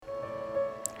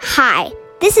Hi,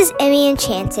 this is Emmy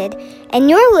Enchanted, and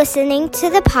you're listening to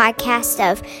the podcast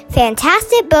of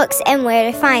Fantastic Books and Where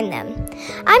to Find Them.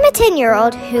 I'm a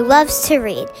 10-year-old who loves to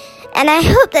read, and I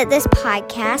hope that this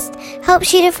podcast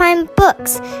helps you to find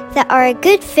books that are a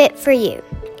good fit for you.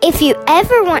 If you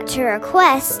ever want to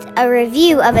request a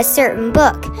review of a certain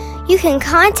book, you can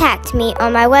contact me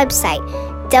on my website,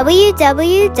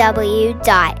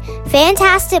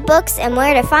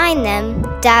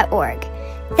 www.fantasticbooksandwheretofindthem.org.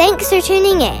 Thanks for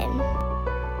tuning in.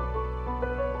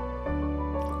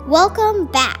 Welcome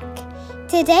back.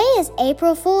 Today is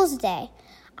April Fool's Day.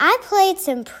 I played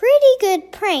some pretty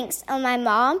good pranks on my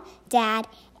mom, dad,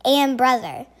 and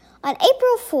brother. On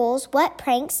April Fool's, what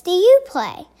pranks do you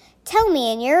play? Tell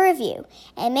me in your review,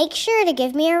 and make sure to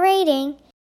give me a rating.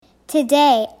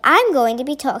 Today, I'm going to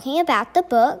be talking about the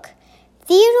book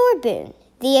Theodore Boone,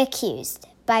 The Accused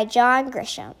by John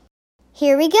Grisham.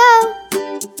 Here we go!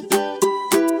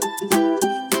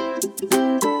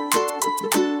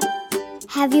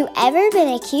 Have you ever been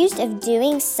accused of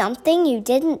doing something you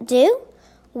didn't do?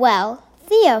 Well,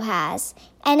 Theo has,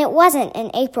 and it wasn't an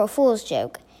April Fool's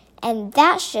joke, and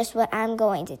that's just what I'm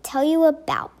going to tell you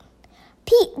about.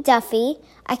 Pete Duffy,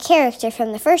 a character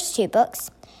from the first two books,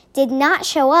 did not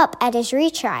show up at his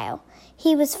retrial.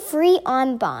 He was free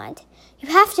on bond. You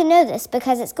have to know this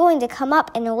because it's going to come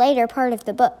up in a later part of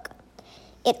the book.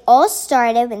 It all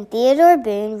started when Theodore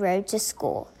Boone rode to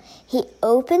school. He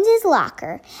opened his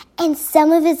locker, and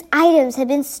some of his items had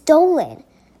been stolen.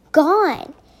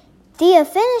 Gone. Theo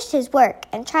finished his work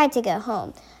and tried to go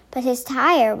home, but his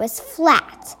tire was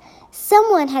flat.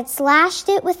 Someone had slashed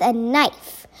it with a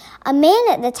knife. A man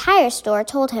at the tire store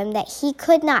told him that he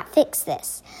could not fix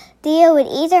this. Theo would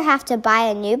either have to buy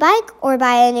a new bike or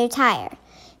buy a new tire.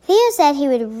 Theo said he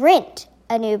would rent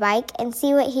a new bike and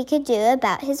see what he could do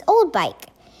about his old bike.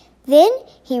 Then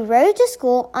he rode to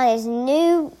school on his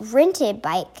new rented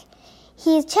bike.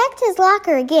 He checked his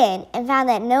locker again and found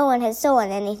that no one had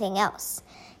stolen anything else.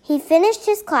 He finished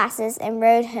his classes and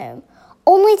rode home,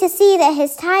 only to see that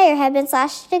his tire had been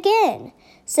slashed again.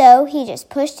 So he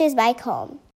just pushed his bike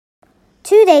home.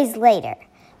 2 days later,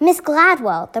 Miss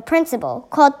Gladwell, the principal,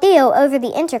 called Theo over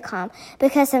the intercom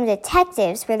because some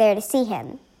detectives were there to see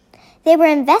him. They were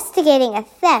investigating a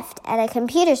theft at a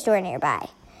computer store nearby.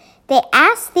 They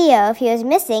asked Theo if he was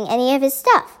missing any of his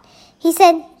stuff. He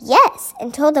said yes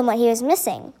and told them what he was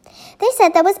missing. They said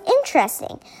that was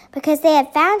interesting because they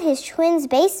had found his twins'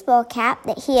 baseball cap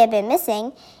that he had been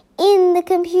missing in the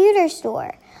computer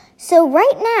store. So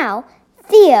right now,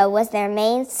 Theo was their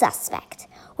main suspect.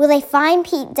 Will they find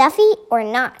Pete Duffy or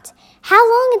not? How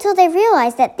long until they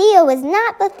realize that Theo was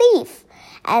not the thief?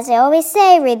 As I always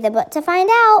say, read the book to find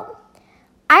out.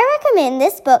 I recommend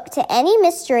this book to any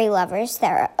mystery lovers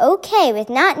that are okay with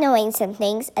not knowing some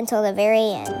things until the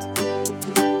very end.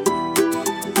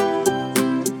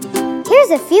 Here's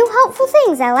a few helpful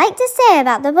things I like to say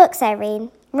about the books I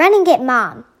read. Run and get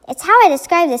Mom. It's how I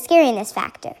describe the scariness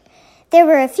factor. There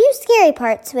were a few scary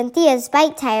parts when Theo's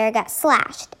bike tire got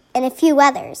slashed, and a few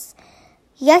others.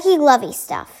 Yucky lovey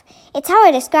stuff. It's how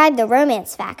I describe the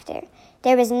romance factor.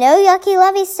 There was no yucky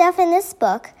lovey stuff in this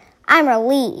book. I'm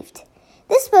relieved.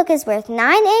 This book is worth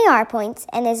 9 AR points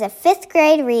and is a 5th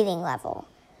grade reading level.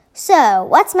 So,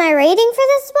 what's my rating for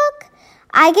this book?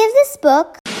 I give this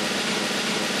book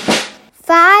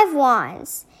 5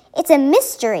 wands. It's a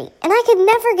mystery, and I could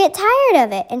never get tired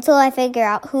of it until I figure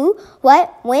out who,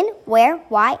 what, when, where,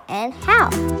 why, and how.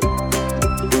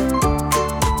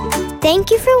 Thank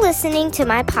you for listening to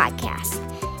my podcast.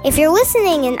 If you're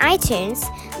listening in iTunes,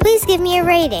 please give me a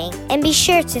rating and be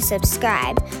sure to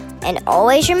subscribe. And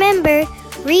always remember,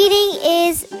 reading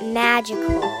is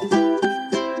magical.